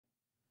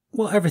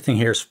Well, everything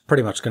here is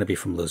pretty much going to be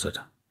from LoseIt.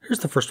 Here's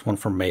the first one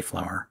from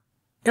Mayflower.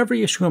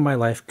 Every issue in my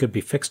life could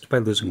be fixed by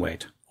losing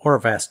weight, or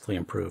vastly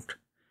improved.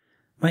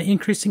 My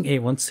increasing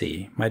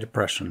A1C, my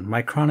depression,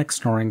 my chronic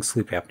snoring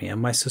sleep apnea,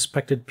 my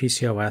suspected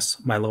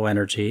PCOS, my low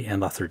energy,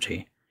 and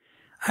lethargy.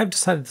 I've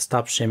decided to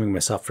stop shaming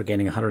myself for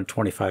gaining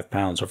 125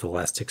 pounds over the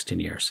last 16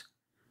 years.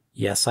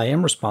 Yes, I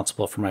am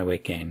responsible for my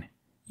weight gain.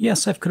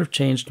 Yes, I could have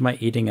changed my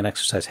eating and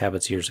exercise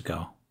habits years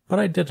ago, but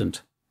I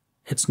didn't.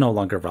 It's no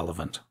longer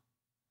relevant.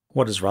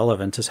 What is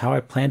relevant is how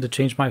I plan to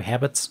change my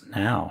habits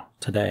now,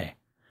 today.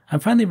 I'm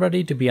finally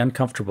ready to be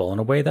uncomfortable in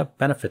a way that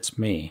benefits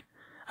me.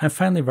 I'm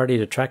finally ready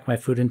to track my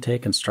food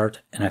intake and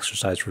start an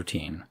exercise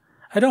routine.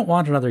 I don't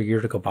want another year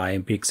to go by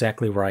and be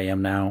exactly where I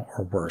am now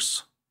or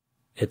worse.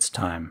 It's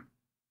time.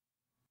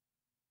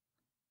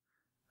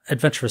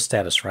 Adventurous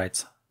Status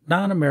writes,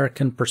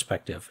 Non-American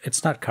perspective.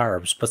 It's not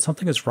carbs, but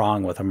something is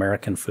wrong with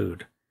American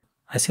food.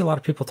 I see a lot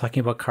of people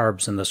talking about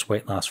carbs in this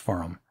weight loss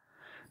forum.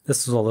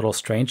 This is a little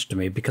strange to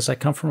me because I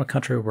come from a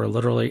country where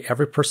literally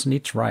every person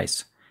eats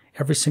rice.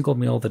 Every single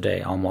meal of the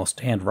day,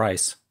 almost, and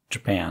rice,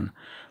 Japan,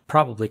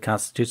 probably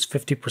constitutes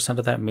 50%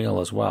 of that meal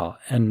as well,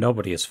 and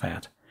nobody is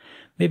fat.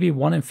 Maybe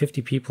 1 in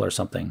 50 people or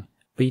something,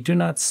 but you do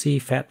not see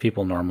fat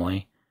people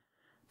normally,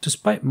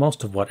 despite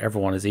most of what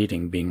everyone is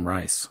eating being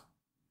rice.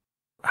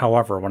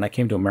 However, when I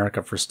came to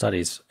America for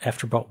studies,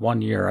 after about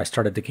 1 year I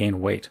started to gain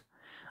weight,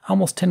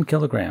 almost 10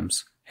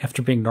 kilograms,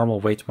 after being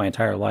normal weight my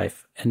entire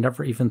life and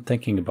never even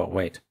thinking about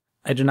weight.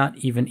 I do not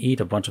even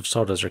eat a bunch of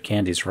sodas or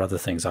candies or other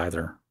things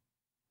either.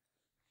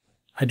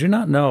 I do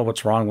not know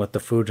what's wrong with the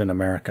food in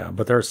America,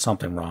 but there is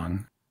something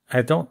wrong.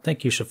 I don't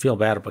think you should feel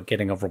bad about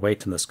getting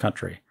overweight in this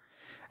country.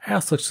 I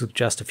also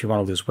suggest if you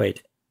want to lose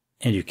weight,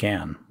 and you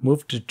can,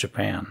 move to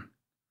Japan.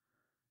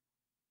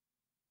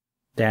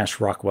 Dash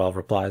Rockwell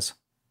replies,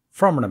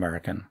 From an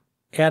American.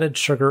 Added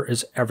sugar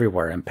is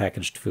everywhere in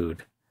packaged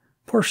food.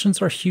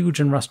 Portions are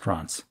huge in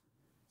restaurants.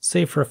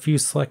 Save for a few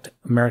select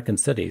American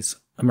cities,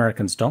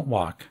 Americans don't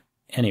walk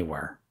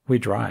anywhere. We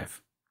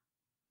drive.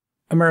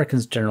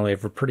 Americans generally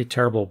have a pretty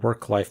terrible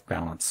work-life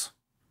balance.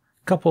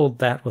 Couple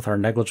that with our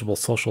negligible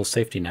social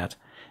safety net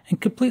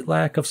and complete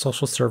lack of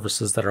social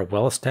services that are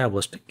well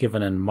established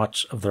given in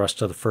much of the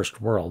rest of the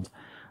first world,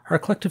 our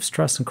collective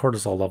stress and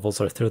cortisol levels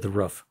are through the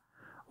roof.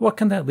 What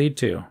can that lead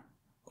to?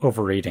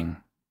 Overeating.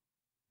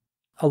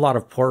 A lot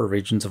of poorer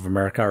regions of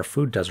America are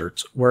food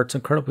deserts, where it's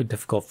incredibly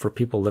difficult for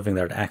people living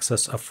there to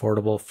access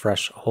affordable,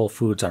 fresh, whole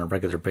foods on a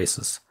regular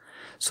basis,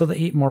 so they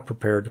eat more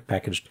prepared,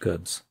 packaged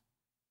goods.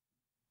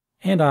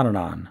 And on and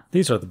on.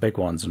 These are the big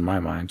ones in my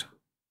mind.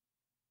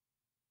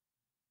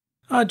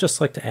 I'd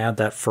just like to add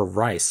that for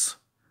rice,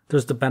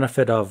 there's the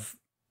benefit of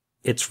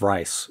it's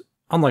rice.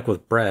 Unlike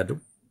with bread,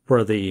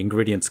 where the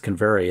ingredients can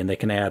vary and they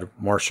can add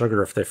more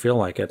sugar if they feel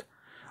like it,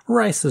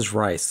 rice is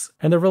rice,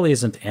 and there really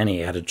isn't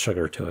any added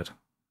sugar to it.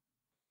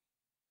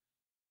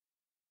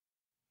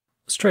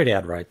 Straight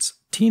Ad writes,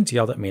 Teens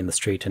yelled at me in the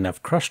street and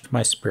have crushed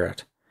my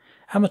spirit.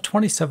 I'm a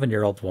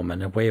 27-year-old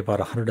woman and weigh about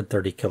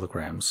 130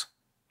 kilograms.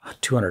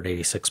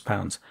 286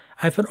 pounds.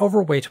 I've been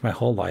overweight my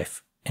whole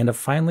life and have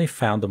finally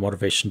found the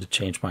motivation to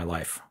change my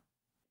life.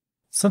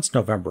 Since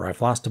November,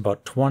 I've lost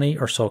about 20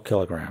 or so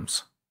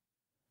kilograms.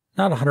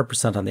 Not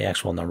 100% on the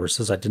actual numbers,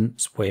 as I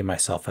didn't weigh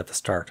myself at the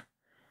start.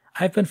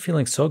 I've been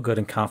feeling so good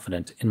and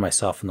confident in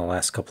myself in the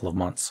last couple of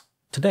months.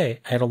 Today,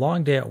 I had a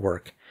long day at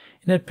work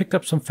and had picked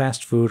up some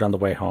fast food on the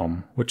way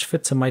home, which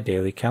fits in my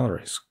daily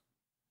calories.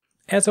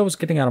 As I was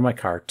getting out of my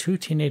car, 2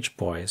 teenage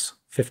boys,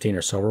 15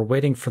 or so, were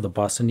waiting for the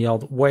bus and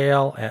yelled,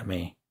 "Whale!" at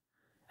me.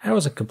 I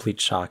was in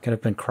complete shock and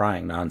have been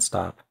crying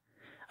nonstop.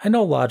 I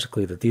know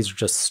logically that these are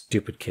just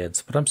stupid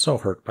kids, but I'm so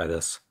hurt by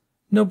this.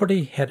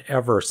 Nobody had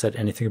ever said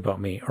anything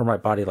about me or my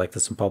body like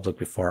this in public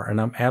before,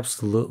 and I'm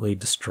absolutely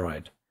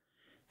destroyed.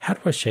 How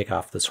do I shake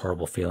off this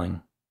horrible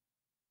feeling?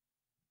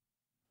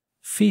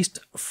 Feast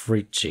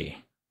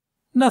Frici.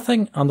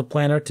 Nothing on the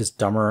planet is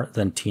dumber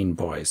than teen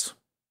boys.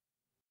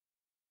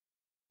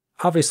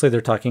 Obviously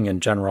they're talking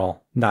in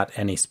general, not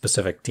any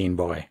specific teen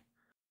boy.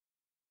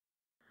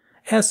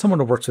 As someone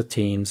who works with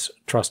teens,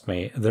 trust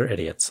me, they're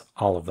idiots,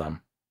 all of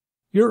them.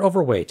 You're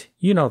overweight,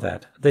 you know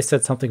that. They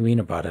said something mean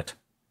about it.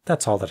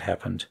 That's all that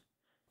happened.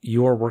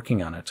 You're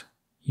working on it.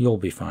 You'll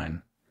be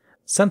fine.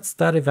 Since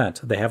that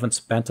event, they haven't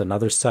spent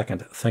another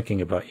second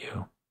thinking about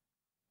you.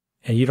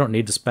 And you don't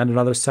need to spend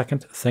another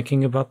second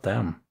thinking about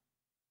them.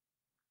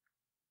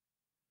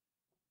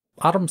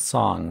 Autumn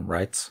Song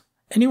writes,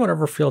 Anyone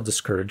ever feel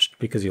discouraged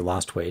because you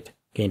lost weight,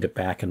 gained it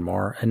back and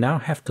more, and now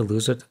have to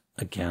lose it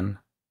again?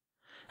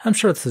 I'm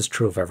sure this is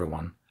true of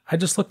everyone. I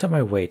just looked at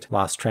my weight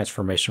loss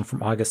transformation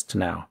from August to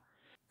now.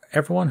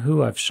 Everyone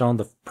who I've shown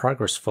the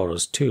progress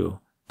photos to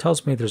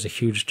tells me there's a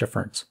huge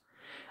difference.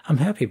 I'm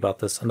happy about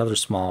this and other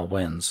small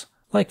wins,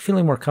 like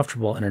feeling more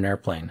comfortable in an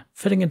airplane,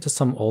 fitting into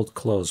some old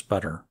clothes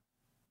better.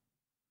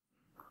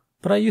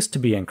 But I used to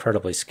be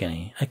incredibly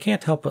skinny. I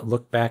can't help but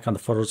look back on the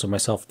photos of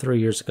myself 3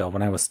 years ago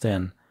when I was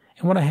thin,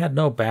 and when I had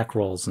no back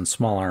rolls and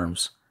small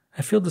arms.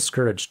 I feel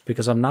discouraged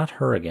because I'm not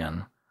her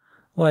again.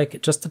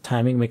 Like, just the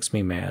timing makes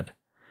me mad.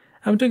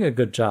 I'm doing a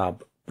good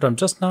job, but I'm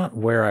just not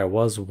where I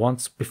was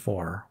once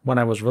before, when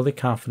I was really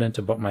confident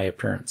about my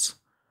appearance.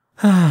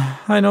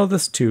 I know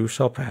this too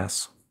shall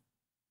pass.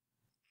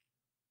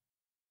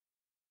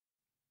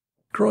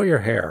 Grow your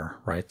hair,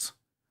 writes.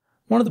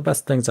 One of the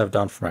best things I've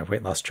done for my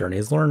weight loss journey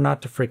is learn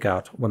not to freak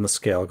out when the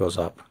scale goes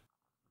up.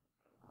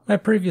 My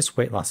previous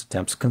weight loss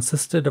attempts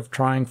consisted of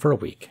trying for a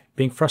week,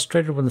 being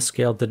frustrated when the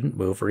scale didn't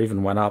move or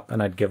even went up,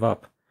 and I'd give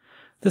up.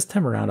 This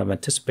time around, I'm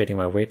anticipating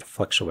my weight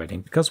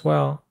fluctuating because,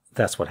 well,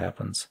 that's what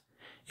happens.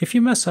 If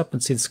you mess up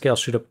and see the scale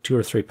shoot up 2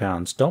 or 3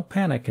 pounds, don't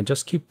panic and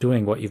just keep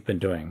doing what you've been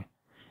doing.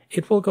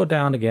 It will go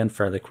down again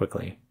fairly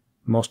quickly.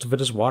 Most of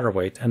it is water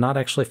weight and not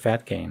actually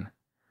fat gain.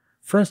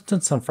 For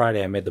instance, on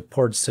Friday I made the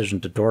poor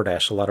decision to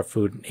DoorDash a lot of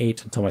food and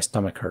ate until my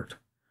stomach hurt.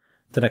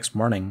 The next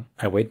morning,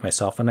 I weighed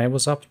myself and I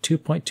was up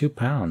 2.2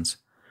 pounds.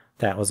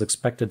 That was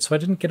expected, so I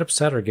didn't get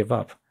upset or give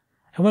up.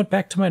 I went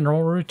back to my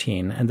normal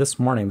routine, and this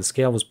morning the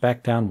scale was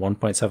back down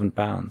 1.7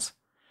 pounds.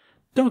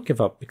 Don't give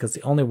up, because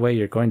the only way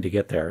you're going to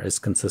get there is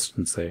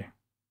consistency.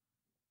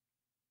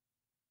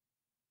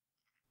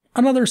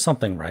 Another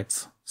something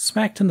writes,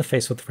 smacked in the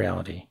face with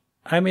reality.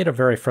 I made a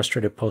very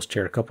frustrated post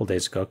here a couple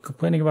days ago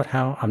complaining about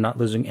how I'm not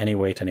losing any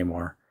weight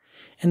anymore,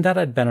 and that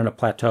I'd been on a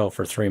plateau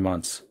for 3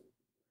 months.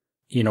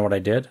 You know what I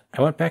did?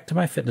 I went back to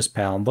my fitness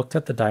pal and looked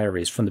at the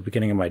diaries from the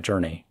beginning of my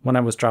journey, when I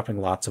was dropping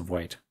lots of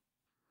weight.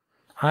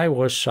 I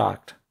was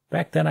shocked.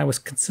 Back then I was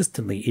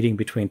consistently eating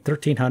between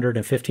 1,300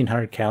 and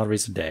 1,500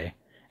 calories a day,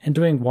 and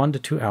doing 1 to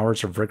 2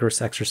 hours of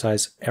rigorous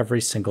exercise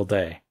every single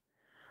day.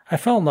 I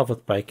fell in love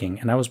with biking,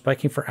 and I was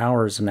biking for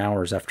hours and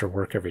hours after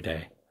work every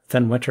day.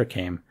 Then winter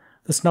came,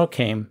 the snow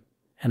came,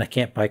 and I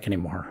can't bike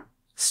anymore.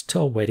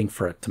 Still waiting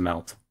for it to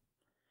melt.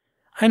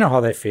 I know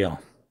how they feel.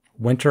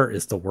 Winter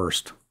is the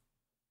worst.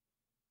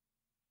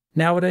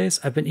 Nowadays,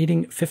 I've been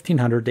eating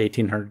 1,500 to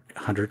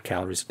 1,800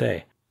 calories a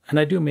day, and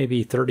I do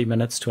maybe 30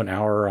 minutes to an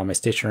hour on my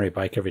stationary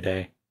bike every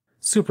day.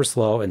 Super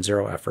slow and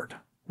zero effort.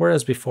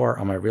 Whereas before,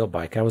 on my real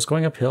bike, I was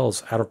going up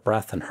hills out of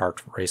breath and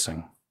heart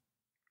racing.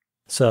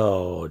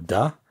 So,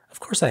 of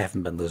course I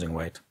haven't been losing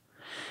weight.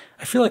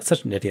 I feel like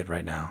such an idiot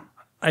right now.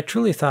 I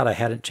truly thought I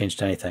hadn't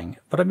changed anything,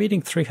 but I'm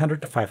eating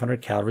 300 to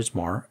 500 calories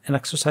more and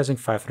exercising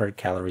 500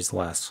 calories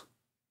less.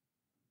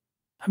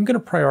 I'm going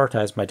to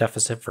prioritize my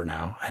deficit for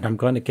now, and I'm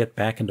going to get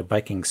back into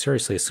biking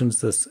seriously as soon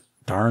as this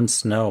darn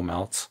snow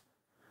melts.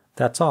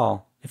 That's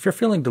all. If you're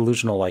feeling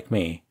delusional like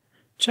me,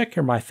 check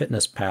your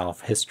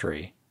MyFitnessPal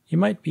history. You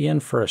might be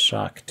in for a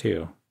shock,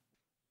 too.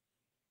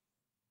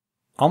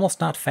 Almost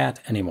not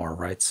fat anymore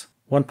writes,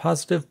 when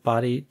positive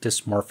body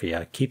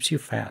dysmorphia keeps you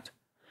fat.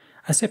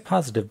 I say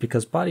positive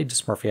because body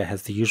dysmorphia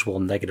has the usual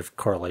negative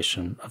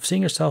correlation of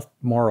seeing yourself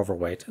more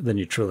overweight than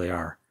you truly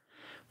are.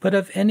 But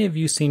have any of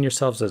you seen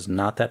yourselves as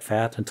not that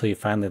fat until you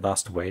finally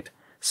lost weight,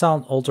 saw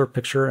an older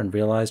picture and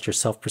realized your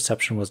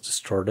self-perception was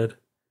distorted?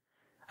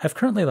 I've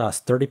currently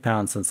lost 30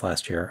 pounds since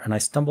last year, and I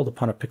stumbled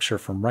upon a picture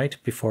from right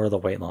before the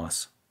weight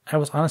loss. I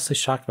was honestly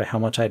shocked by how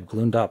much I had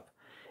ballooned up,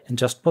 and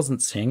just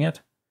wasn't seeing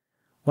it.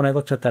 When I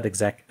looked at that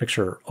exact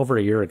picture over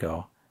a year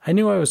ago, I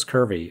knew I was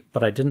curvy,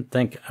 but I didn't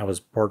think I was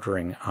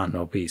bordering on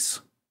obese.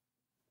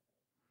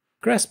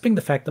 Grasping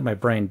the fact that my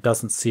brain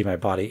doesn't see my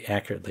body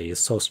accurately is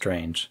so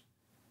strange.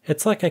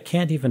 It's like I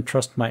can't even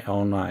trust my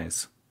own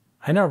eyes.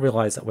 I now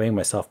realize that weighing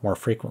myself more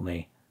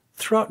frequently,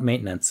 throughout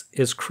maintenance,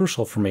 is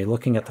crucial for me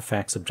looking at the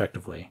facts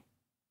objectively.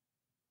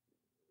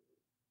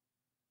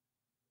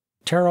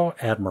 Tarot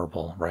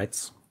Admirable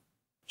writes,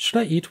 should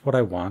I eat what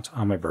I want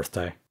on my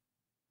birthday?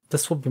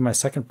 This will be my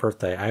second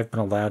birthday I have been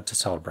allowed to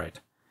celebrate.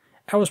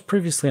 I was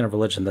previously in a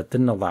religion that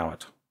didn't allow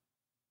it.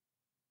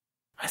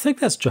 I think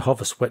that's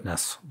Jehovah's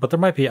Witness, but there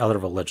might be other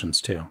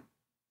religions too.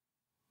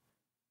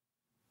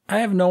 I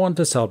have no one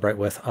to celebrate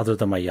with other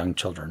than my young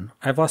children.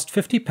 I've lost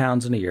 50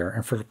 pounds in a year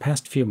and for the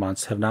past few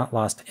months have not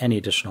lost any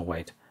additional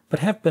weight, but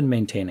have been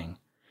maintaining.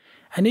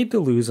 I need to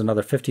lose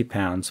another 50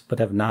 pounds, but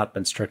have not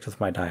been strict with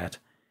my diet,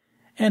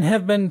 and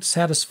have been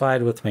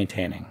satisfied with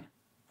maintaining.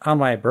 On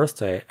my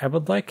birthday, I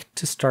would like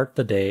to start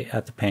the day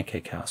at the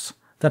Pancake House,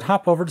 then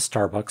hop over to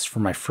Starbucks for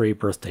my free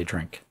birthday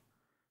drink.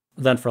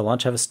 Then for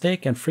lunch have a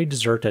steak and free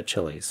dessert at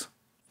Chili's.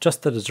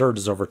 Just the dessert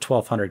is over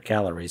 1,200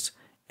 calories,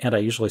 and I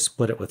usually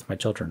split it with my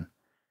children.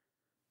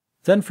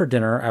 Then for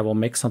dinner I will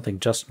make something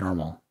just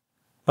normal,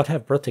 but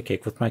have birthday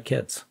cake with my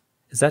kids.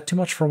 Is that too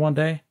much for one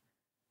day?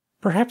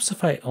 Perhaps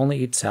if I only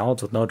eat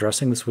salads with no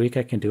dressing this week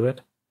I can do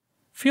it.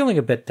 Feeling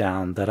a bit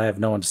down that I have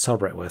no one to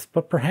celebrate with,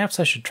 but perhaps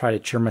I should try to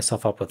cheer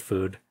myself up with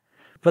food.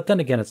 But then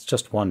again, it's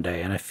just one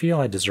day, and I feel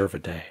I deserve a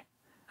day.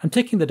 I'm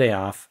taking the day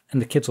off, and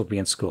the kids will be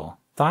in school.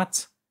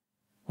 Thoughts?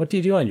 What do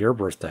you do on your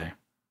birthday?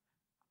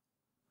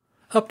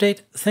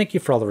 Update, thank you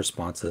for all the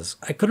responses.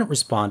 I couldn't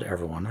respond to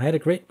everyone. I had a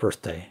great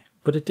birthday,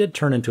 but it did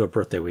turn into a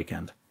birthday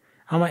weekend.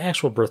 On my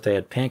actual birthday, I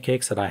had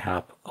pancakes at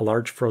IHOP, a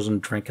large frozen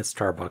drink at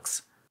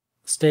Starbucks,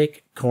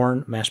 steak,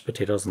 corn, mashed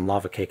potatoes, and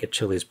lava cake at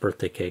Chili's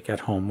birthday cake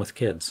at home with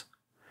kids.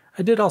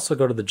 I did also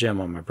go to the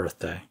gym on my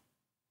birthday.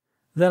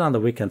 Then on the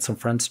weekend, some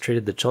friends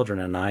treated the children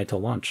and I to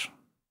lunch.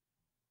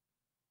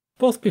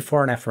 Both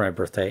before and after my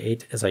birthday, I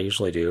ate as I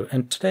usually do,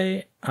 and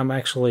today I'm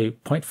actually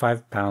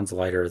 0.5 pounds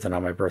lighter than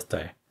on my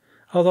birthday,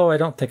 although I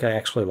don't think I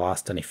actually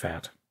lost any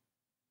fat.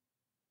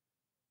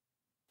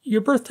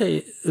 Your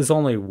birthday is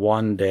only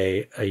one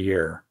day a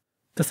year.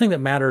 The thing that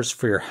matters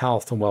for your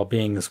health and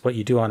well-being is what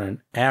you do on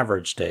an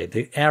average day,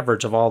 the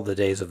average of all the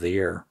days of the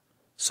year.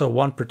 So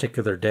one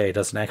particular day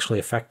doesn't actually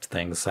affect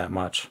things that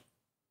much.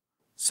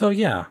 So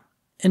yeah,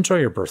 enjoy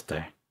your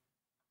birthday.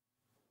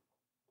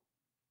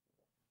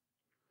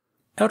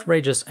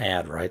 Outrageous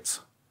Ad writes,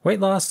 weight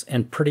loss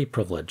and pretty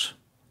privilege.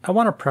 I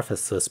want to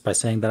preface this by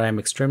saying that I am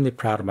extremely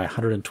proud of my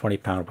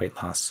 120-pound weight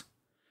loss.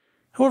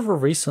 However,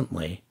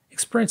 recently,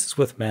 experiences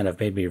with men have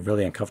made me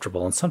really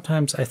uncomfortable, and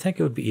sometimes I think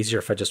it would be easier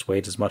if I just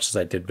weighed as much as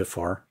I did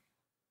before.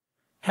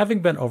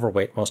 Having been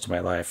overweight most of my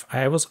life,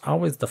 I was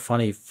always the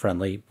funny,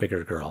 friendly,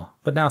 bigger girl,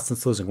 but now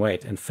since losing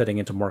weight and fitting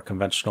into more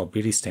conventional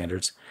beauty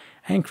standards,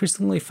 I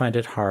increasingly find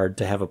it hard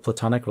to have a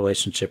platonic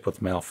relationship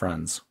with male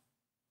friends.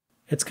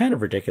 It's kind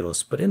of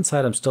ridiculous, but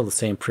inside I'm still the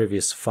same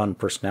previous fun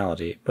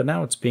personality, but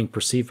now it's being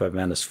perceived by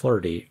men as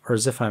flirty, or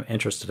as if I'm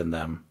interested in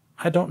them.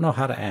 I don't know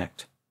how to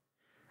act.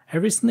 I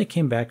recently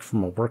came back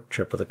from a work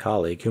trip with a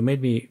colleague who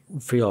made me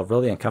feel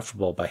really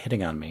uncomfortable by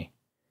hitting on me.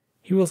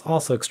 He was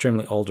also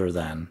extremely older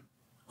then.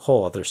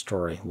 Whole other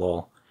story,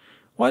 lol.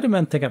 Why do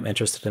men think I'm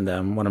interested in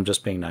them when I'm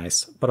just being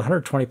nice, but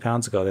 120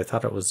 pounds ago they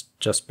thought it was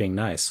just being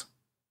nice?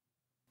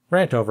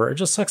 Rant over, it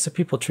just sucks that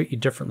people treat you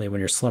differently when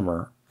you're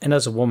slimmer, and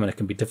as a woman it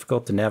can be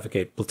difficult to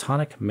navigate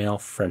platonic male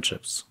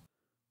friendships.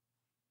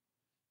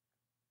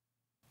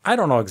 I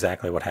don't know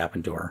exactly what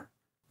happened to her,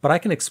 but I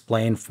can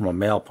explain from a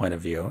male point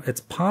of view.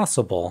 It's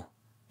possible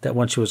that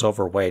when she was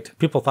overweight,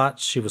 people thought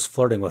she was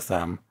flirting with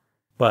them,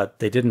 but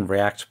they didn't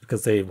react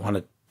because they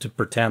wanted to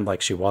pretend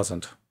like she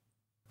wasn't.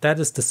 That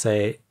is to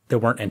say, they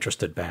weren't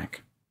interested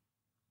back.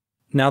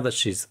 Now that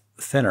she's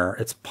thinner,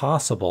 it's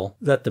possible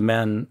that the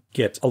men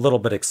get a little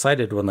bit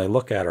excited when they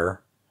look at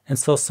her, and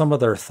so some of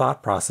their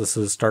thought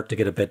processes start to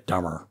get a bit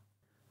dumber.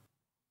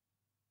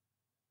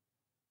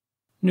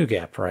 New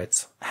Gap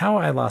writes, how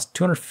I lost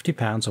 250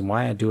 pounds and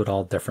why I do it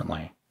all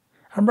differently.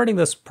 I'm writing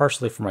this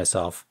partially for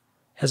myself,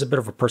 as a bit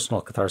of a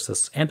personal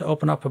catharsis, and to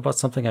open up about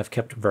something I've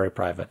kept very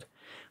private.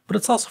 But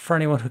it's also for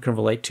anyone who can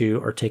relate to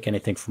or take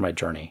anything from my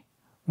journey.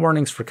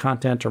 Warnings for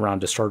content around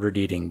disordered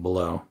eating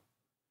below.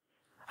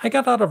 I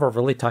got out of a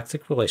really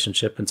toxic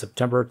relationship in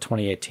September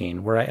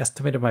 2018, where I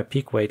estimated my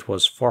peak weight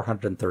was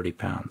 430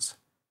 pounds.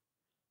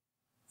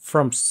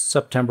 From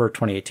September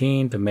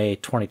 2018 to May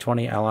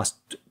 2020, I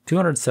lost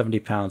 270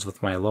 pounds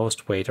with my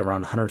lowest weight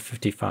around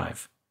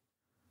 155.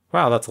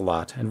 Wow, that's a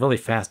lot, and really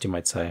fast, you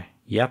might say.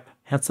 Yep,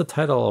 hence the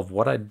title of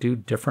What I'd Do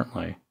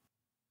Differently.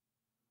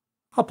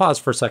 I'll pause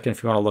for a second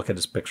if you want to look at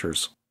his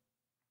pictures.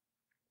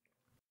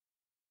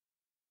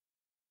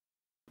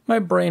 My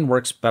brain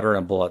works better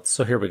in bullets,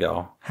 so here we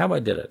go. How I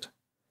did it.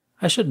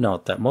 I should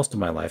note that most of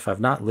my life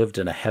I've not lived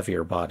in a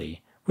heavier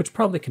body, which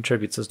probably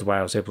contributes as to why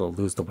I was able to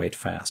lose the weight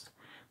fast.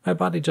 My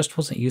body just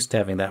wasn't used to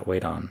having that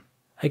weight on.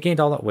 I gained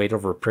all that weight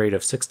over a period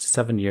of 6 to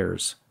 7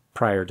 years,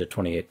 prior to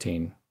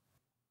 2018.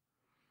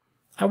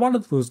 I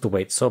wanted to lose the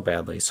weight so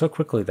badly, so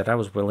quickly that I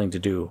was willing to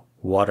do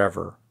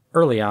whatever.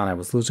 Early on, I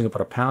was losing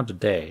about a pound a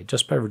day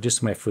just by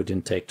reducing my food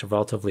intake to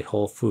relatively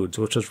whole foods,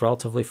 which was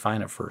relatively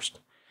fine at first.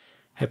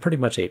 I pretty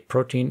much ate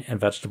protein and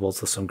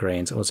vegetables with some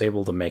grains and was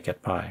able to make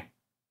it by.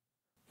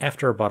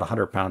 After about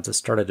 100 pounds, it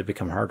started to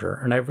become harder,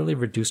 and I really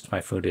reduced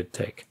my food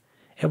intake.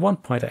 At one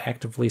point, I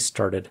actively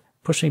started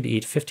pushing to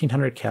eat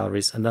 1,500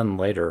 calories and then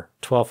later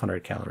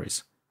 1,200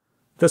 calories.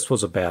 This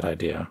was a bad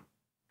idea.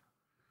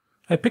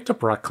 I picked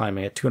up rock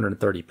climbing at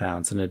 230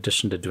 pounds in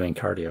addition to doing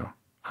cardio.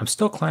 I'm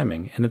still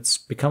climbing, and it's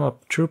become a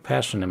true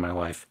passion in my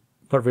life,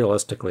 but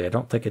realistically, I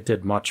don't think it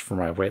did much for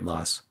my weight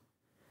loss.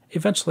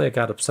 Eventually, I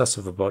got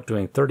obsessive about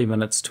doing 30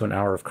 minutes to an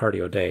hour of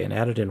cardio a day and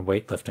added in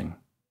weightlifting.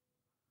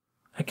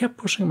 I kept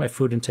pushing my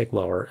food intake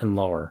lower and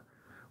lower,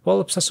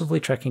 while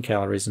obsessively tracking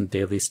calories and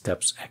daily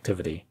steps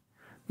activity.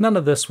 None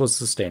of this was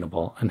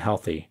sustainable and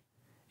healthy,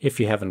 if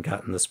you haven't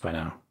gotten this by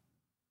now.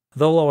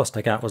 The lowest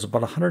I got was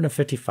about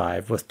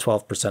 155 with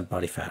 12%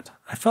 body fat.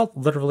 I felt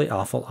literally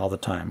awful all the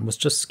time, was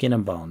just skin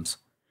and bones.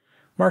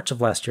 March of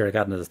last year, I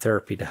got into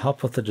therapy to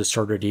help with the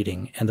disordered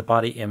eating and the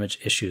body image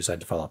issues I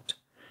developed.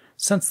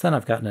 Since then,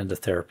 I've gotten into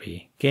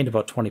therapy, gained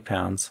about 20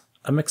 pounds,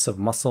 a mix of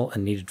muscle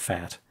and needed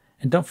fat,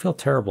 and don't feel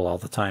terrible all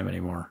the time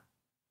anymore.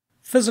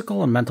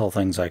 Physical and mental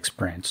things I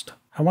experienced.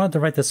 I wanted to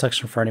write this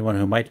section for anyone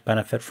who might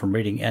benefit from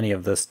reading any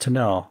of this to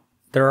know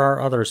there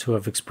are others who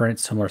have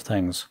experienced similar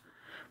things,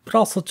 but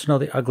also to know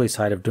the ugly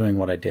side of doing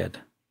what I did.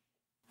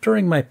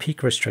 During my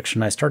peak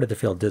restriction, I started to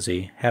feel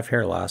dizzy, have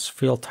hair loss,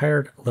 feel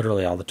tired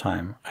literally all the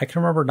time. I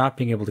can remember not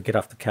being able to get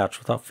off the couch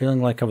without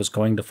feeling like I was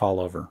going to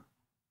fall over.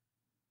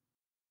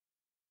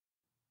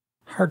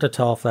 Hard to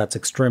tell if that's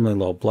extremely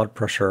low blood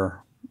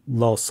pressure,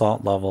 low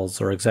salt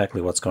levels, or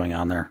exactly what's going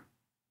on there.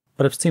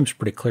 But it seems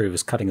pretty clear he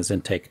was cutting his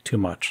intake too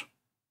much.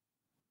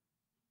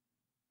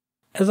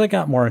 As I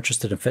got more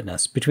interested in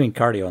fitness, between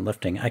cardio and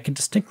lifting, I can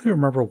distinctly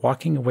remember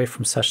walking away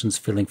from sessions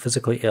feeling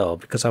physically ill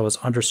because I was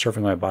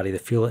underserving my body the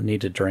fuel it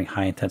needed during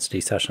high-intensity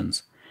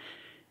sessions.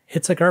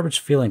 It's a garbage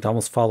feeling to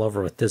almost fall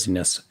over with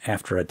dizziness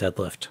after a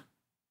deadlift.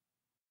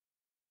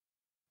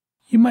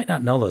 You might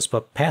not know this,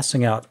 but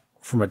passing out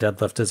from a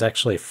deadlift is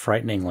actually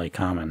frighteningly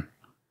common,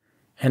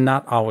 and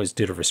not always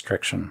due to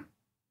restriction.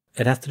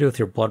 It has to do with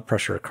your blood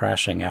pressure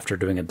crashing after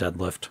doing a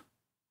deadlift.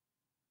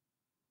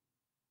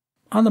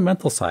 On the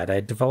mental side, I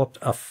developed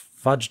a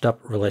fudged-up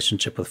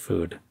relationship with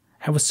food.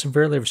 I was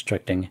severely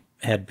restricting,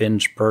 had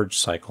binge-purge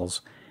cycles,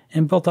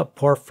 and built up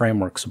poor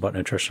frameworks about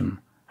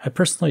nutrition. I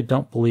personally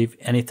don't believe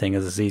anything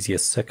is as easy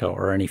as sicko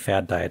or any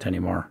fad diet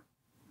anymore.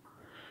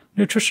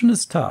 Nutrition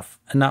is tough,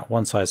 and not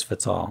one size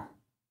fits all,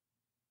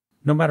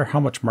 no matter how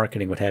much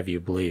marketing would have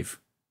you believe.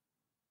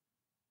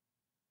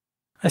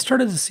 I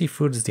started to see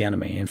food as the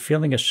enemy and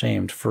feeling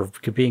ashamed for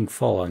being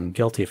full and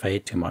guilty if I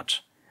ate too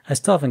much. I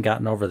still haven't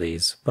gotten over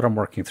these, but I'm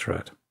working through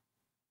it.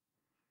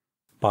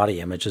 Body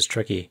image is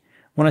tricky.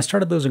 When I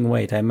started losing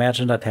weight, I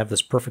imagined I'd have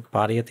this perfect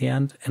body at the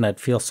end, and I'd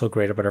feel so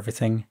great about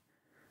everything.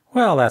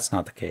 Well, that's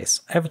not the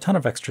case. I have a ton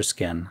of extra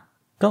skin.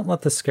 Don't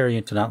let this scare you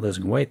into not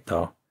losing weight,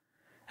 though.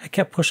 I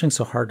kept pushing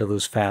so hard to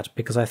lose fat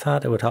because I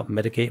thought it would help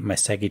mitigate my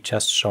saggy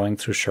chest showing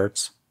through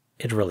shirts.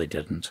 It really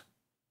didn't.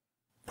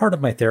 Part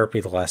of my therapy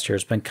the last year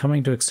has been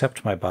coming to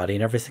accept my body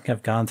and everything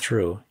I've gone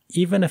through,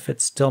 even if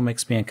it still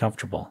makes me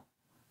uncomfortable.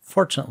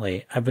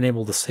 Fortunately, I've been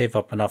able to save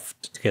up enough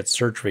to get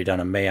surgery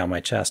done in May on my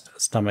chest,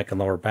 stomach, and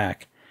lower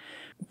back,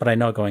 but I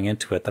know going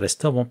into it that I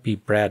still won't be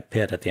Brad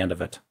Pitt at the end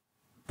of it.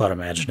 But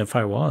imagine if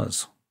I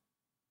was.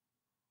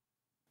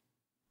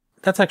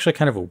 That's actually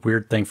kind of a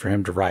weird thing for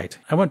him to write.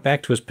 I went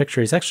back to his picture.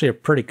 He's actually a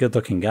pretty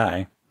good-looking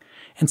guy.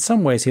 In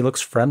some ways, he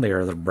looks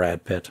friendlier than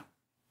Brad Pitt.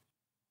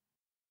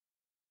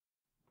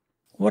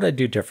 What I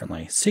do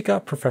differently: seek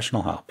out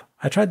professional help.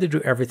 I tried to do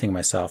everything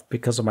myself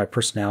because of my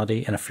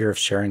personality and a fear of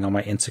sharing all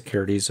my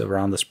insecurities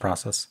around this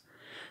process.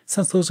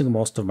 Since losing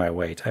most of my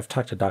weight, I've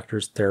talked to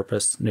doctors,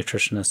 therapists,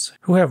 nutritionists,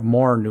 who have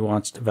more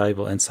nuanced,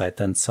 valuable insight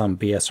than some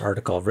BS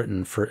article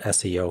written for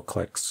SEO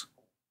clicks.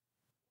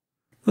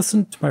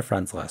 Listen to my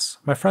friends less.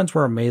 My friends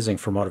were amazing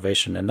for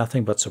motivation and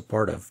nothing but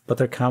supportive, but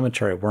their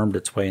commentary wormed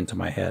its way into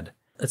my head.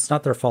 It's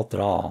not their fault at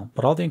all,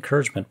 but all the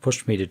encouragement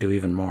pushed me to do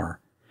even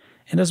more.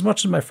 And as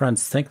much as my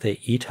friends think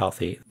they eat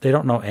healthy, they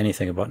don't know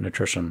anything about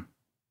nutrition.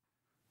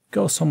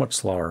 Go so much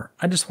slower.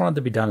 I just wanted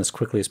to be done as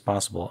quickly as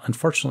possible, and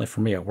fortunately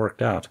for me it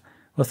worked out,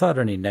 without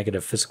any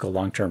negative physical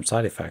long-term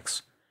side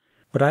effects.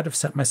 But I'd have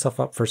set myself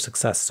up for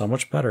success so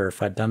much better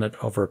if I'd done it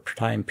over a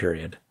time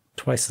period,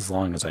 twice as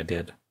long as I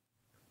did.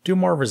 Do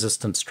more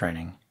resistance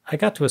training. I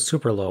got to a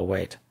super low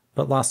weight,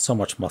 but lost so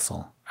much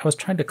muscle. I was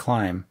trying to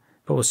climb,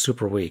 but was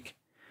super weak.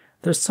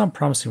 There's some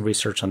promising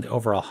research on the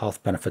overall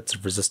health benefits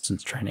of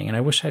resistance training, and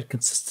I wish I'd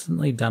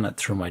consistently done it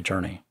through my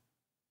journey.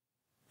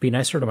 Be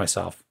nicer to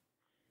myself.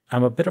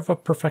 I'm a bit of a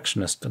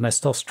perfectionist, and I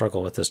still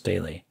struggle with this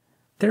daily.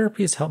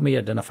 Therapy has helped me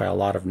identify a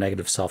lot of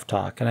negative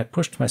self-talk, and I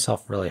pushed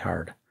myself really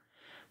hard.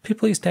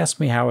 People used to ask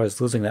me how I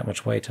was losing that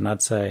much weight, and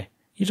I'd say,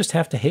 "You just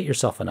have to hate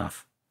yourself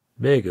enough."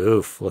 Big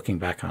oof, looking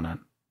back on it.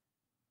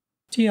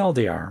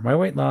 TLDR, my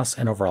weight loss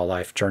and overall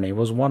life journey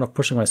was one of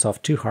pushing myself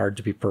too hard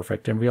to be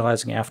perfect and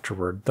realizing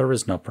afterward there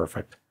is no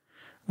perfect.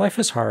 Life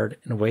is hard,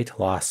 and weight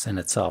loss in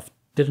itself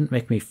didn't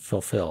make me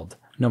fulfilled,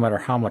 no matter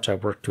how much I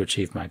worked to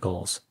achieve my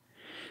goals.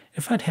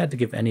 If I'd had to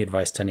give any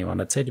advice to anyone,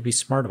 I'd say to be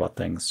smart about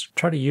things,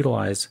 try to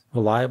utilize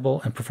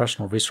reliable and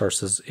professional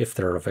resources if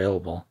they're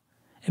available,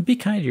 and be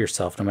kind to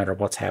yourself no matter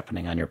what's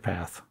happening on your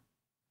path.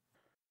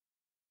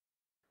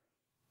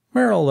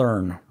 Meryl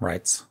Learn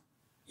writes,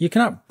 "You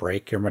cannot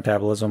break your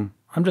metabolism.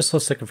 I'm just so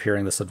sick of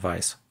hearing this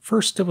advice.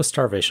 First, it was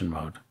starvation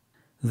mode.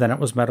 Then it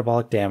was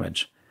metabolic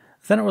damage.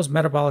 Then it was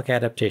metabolic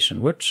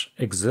adaptation, which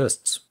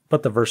exists,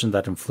 but the version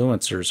that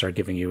influencers are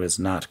giving you is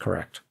not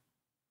correct.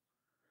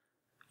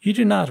 You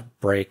do not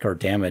break or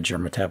damage your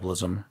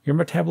metabolism. Your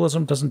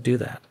metabolism doesn't do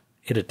that.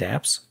 It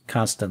adapts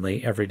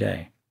constantly every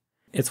day.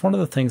 It's one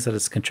of the things that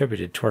has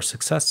contributed to our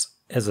success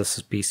as a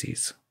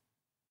species."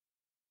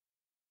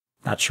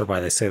 Not sure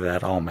why they say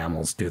that. All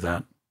mammals do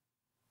that.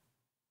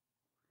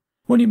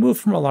 When you move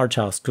from a large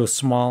house to a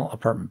small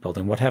apartment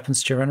building, what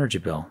happens to your energy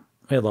bill?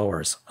 It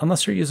lowers.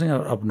 Unless you're using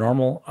an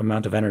abnormal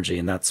amount of energy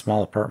in that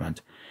small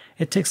apartment,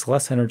 it takes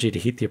less energy to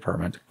heat the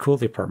apartment, cool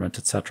the apartment,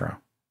 etc.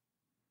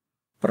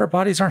 But our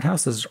bodies aren't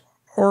houses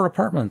or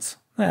apartments.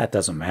 That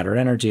doesn't matter.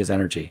 Energy is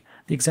energy.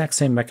 The exact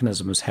same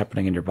mechanism is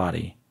happening in your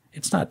body.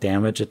 It's not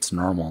damage, it's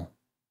normal.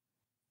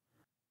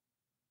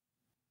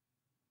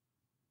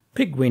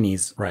 Pig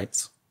Weenies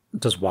writes,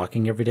 "Does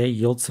walking every day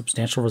yield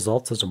substantial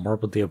results as a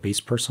morbidly obese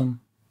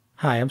person?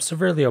 Hi, I'm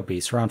severely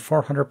obese, around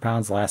 400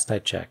 pounds last I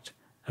checked,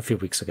 a few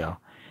weeks ago,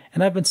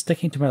 and I've been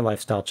sticking to my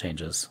lifestyle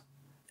changes.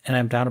 And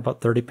I'm down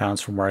about 30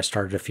 pounds from where I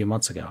started a few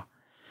months ago.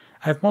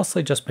 I've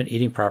mostly just been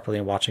eating properly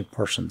and watching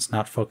portions,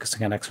 not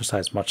focusing on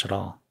exercise much at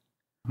all.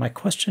 My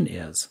question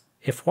is,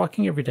 if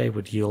walking every day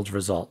would yield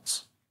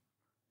results?"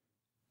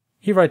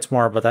 He writes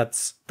more, but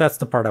that's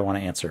the part I want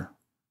to answer.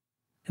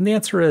 And the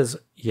answer is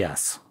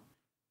yes.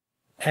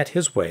 At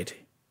his weight,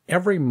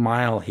 every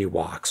mile he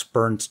walks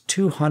burns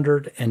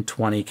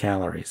 220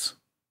 calories.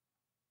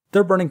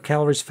 They're burning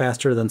calories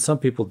faster than some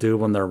people do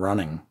when they're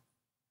running.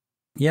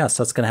 Yes,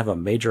 that's going to have a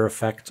major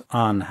effect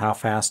on how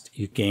fast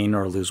you gain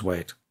or lose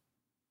weight.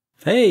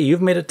 Hey,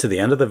 you've made it to the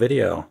end of the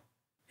video.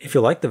 If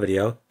you liked the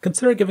video,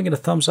 consider giving it a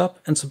thumbs up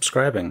and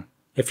subscribing.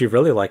 If you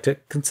really liked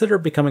it, consider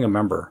becoming a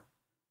member.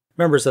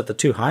 Members at the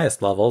 2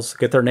 highest levels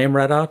get their name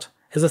read out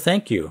as a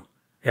thank you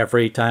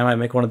every time I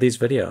make one of these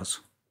videos.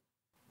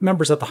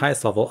 Members at the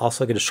highest level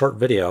also get a short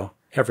video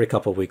every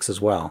couple weeks as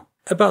well,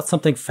 about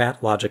something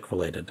fat logic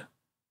related.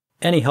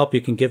 Any help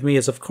you can give me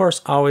is of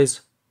course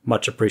always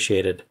much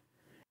appreciated.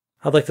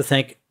 I'd like to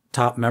thank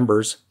top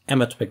members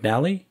Emmett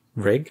McNally,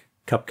 Rig,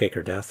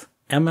 Cupcaker Death,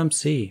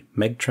 MMC,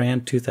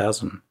 Megtran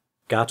 2000,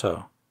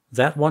 Gato,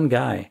 That One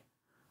Guy,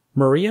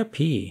 Maria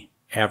P.,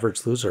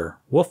 Average Loser,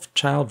 Wolf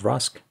Child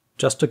Rusk,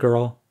 Just a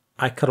Girl,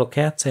 I Cuddle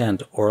Cats,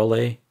 and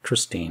Orale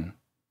Christine.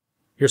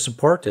 Your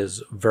support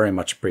is very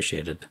much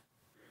appreciated.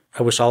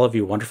 I wish all of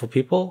you wonderful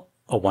people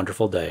a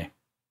wonderful day.